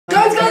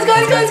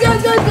Guys,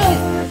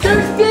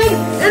 there's been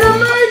an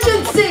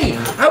emergency.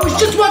 I was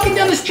just walking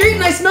down the street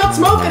and I smelled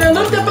smoke and I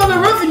looked up on the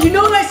roof and you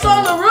know what I saw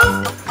on the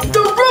roof?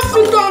 The roof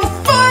was on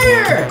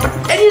fire.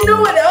 And you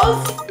know what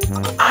else?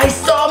 I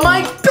saw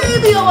my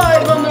baby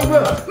alive on the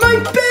roof. My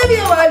baby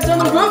alive's on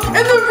the roof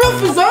and the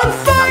roof is on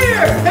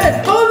fire.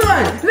 Hey, hold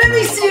on. Let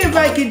me see if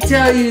I can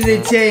tell you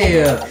the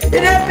tale.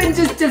 It happened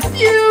just a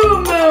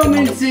few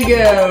moments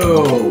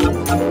ago.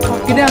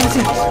 Get down the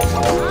street.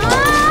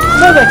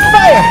 Smells like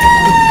fire.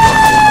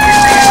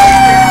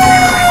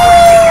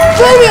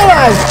 Baby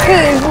alive!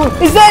 Hey,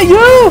 is that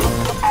you?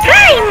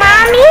 Hi,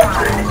 Mommy!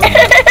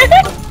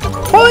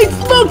 Holy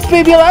smokes,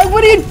 Baby Alive!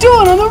 What are you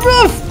doing on the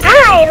roof?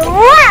 I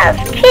love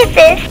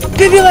kisses!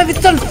 Baby Alive,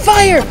 it's on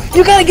fire!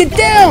 You gotta get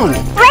down!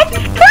 Let's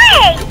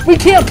play! We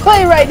can't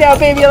play right now,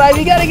 Baby Alive!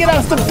 You gotta get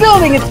off the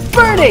building! It's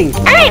burning!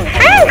 I'm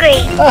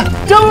hungry!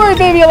 Don't worry,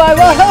 Baby Alive!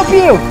 I'll help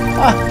you!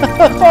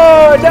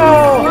 Oh,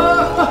 no!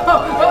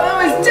 Oh, that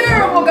was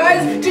terrible,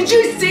 guys! Did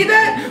you see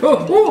that?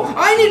 Oh,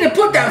 I need to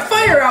put that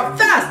fire out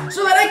fast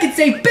so that I can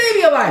save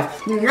Baby Alive!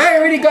 I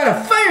already got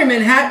a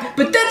fireman hat,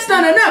 but that's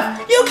not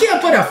enough! You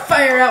can't put a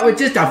fire out with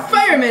just a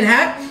fireman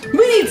hat!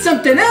 We need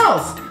something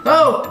else!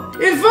 Oh,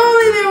 if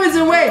only there was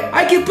a way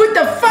I could put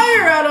the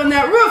fire out on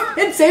that roof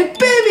and save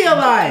Baby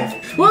Alive!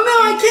 Well,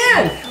 now I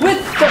can!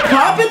 With the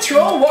Paw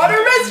Patrol Water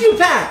Rescue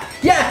Pack!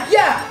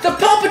 Yeah, the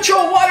Paw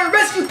Patrol Water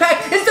Rescue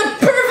Pack is the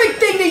perfect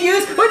thing to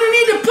use when you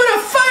need to put a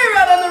fire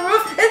out on the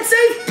roof and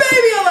save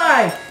Baby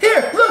Alive!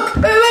 Here, look,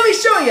 let me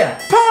show you!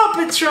 Paw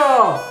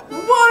Patrol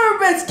Water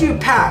Rescue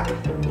Pack!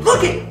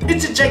 Look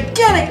it's a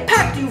gigantic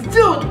pack you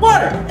fill with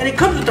water, and it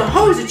comes with a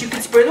hose that you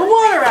can spray the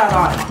water out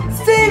on.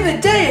 Save the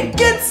day and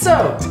get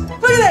soaked.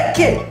 Look at that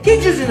kid.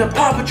 He's using the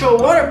Paw Patrol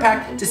water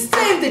pack to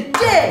save the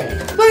day.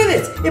 Look at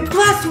this. It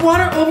blasts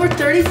water over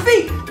 30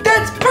 feet.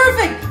 That's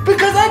perfect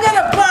because I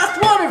gotta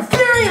blast water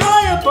very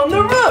high up on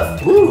the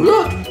roof. Ooh,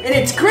 look. And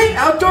it's great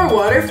outdoor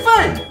water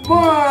fun.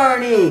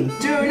 Warning.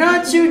 Do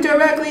not shoot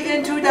directly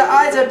into the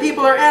eyes of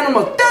people or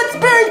animals. That's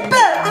very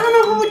bad. I don't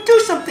know who would do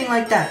something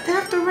like that. They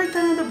have to write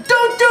that on the...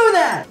 Don't do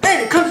that.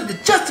 And it comes with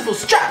adjustable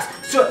straps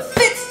so it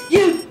fits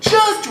you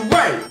just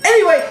right.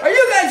 Anyway, are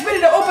you guys ready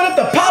to open up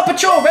the Paw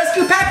Patrol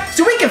Rescue Pack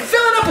so we can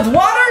fill it up with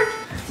water?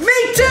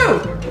 Me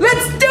too!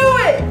 Let's do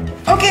it!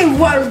 Okay,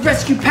 Water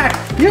Rescue Pack,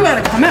 you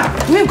gotta come out.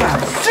 We've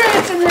got a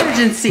serious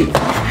emergency.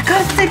 I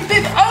gotta stay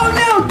fit. Oh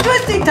no,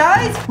 twisty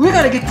ties! We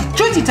gotta get these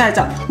twisty ties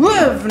out. We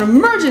have an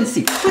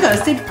emergency. We gotta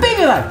stay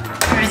Baby Alive.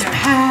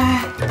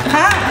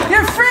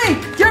 You're free!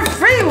 You're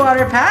free,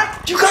 Water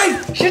Pack! You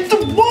guys, here's the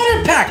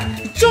Water Pack!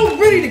 It's all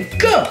ready to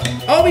go!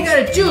 All we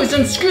gotta do is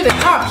unscrew the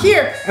top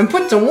here and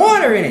put some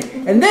water in it.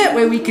 And that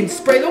way we can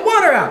spray the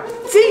water out.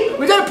 See?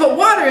 We gotta put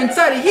water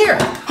inside of here.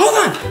 Hold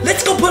on!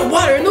 Let's go put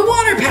water in the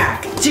Water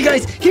Pack! See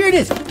guys, here it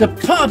is! The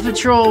Paw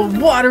Patrol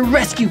Water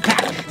Rescue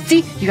Pack!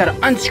 See? You gotta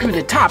unscrew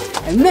the top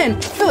and then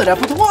fill it up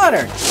with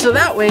water. So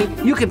that way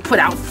you can put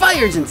out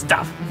fires and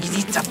stuff. You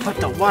need to put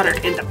the water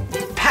in the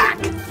pack.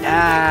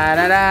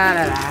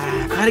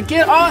 Gotta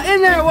get all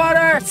in there,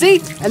 water.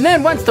 See? And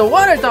then once the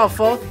water's all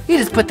full, you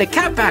just put the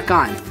cap back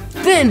on.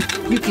 Then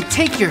you can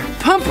take your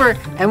pumper,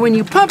 and when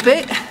you pump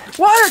it,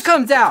 water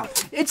comes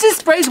out. It just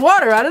sprays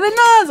water out of the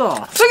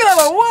nozzle. Look at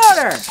all the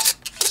water.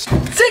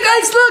 See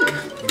guys,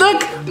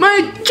 look,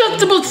 my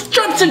adjustable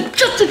straps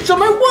adjusted so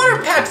my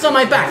water pack's on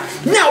my back.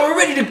 Now we're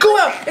ready to go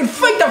out and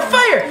fight the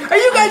fire. Are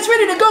you guys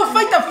ready to go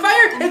fight the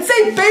fire and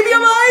save Baby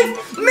Alive?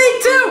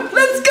 Me too,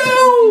 let's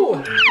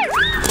go.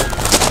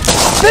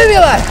 Baby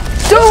Alive,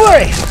 don't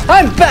worry,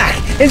 I'm back.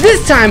 And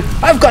this time,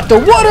 I've got the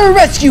Water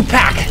Rescue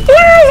Pack.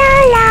 La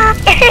la la.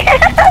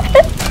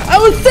 I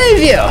will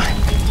save you.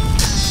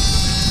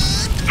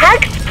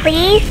 Hugs,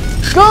 please.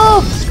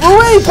 Go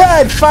away,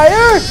 bad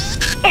fire.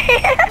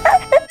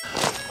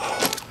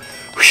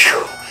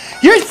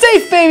 You're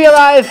safe, Baby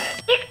Alive.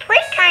 Is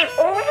playtime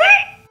over?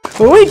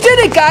 Well, we did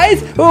it,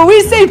 guys. Well,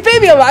 we saved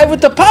Baby Alive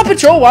with the Paw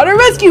Patrol Water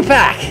Rescue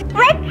Pack.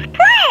 Let's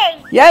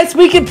play. Yes,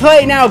 we can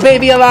play now,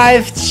 Baby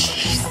Alive. Jeez.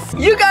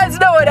 You guys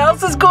know what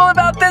else is cool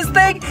about this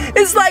thing?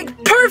 It's like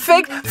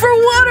perfect for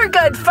water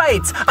gun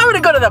fights. I'm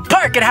gonna go to the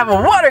park and have a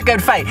water gun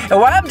fight.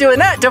 And while I'm doing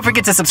that, don't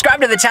forget to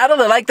subscribe to the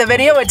channel and like the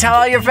video and tell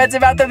all your friends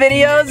about the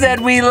videos.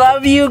 And we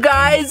love you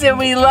guys, and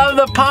we love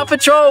the Paw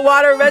Patrol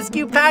Water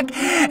Rescue Pack,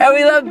 and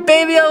we love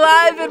Baby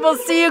Alive, and we'll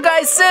see you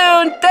guys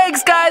soon.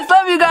 Thanks, guys.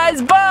 Love you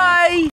guys. Bye.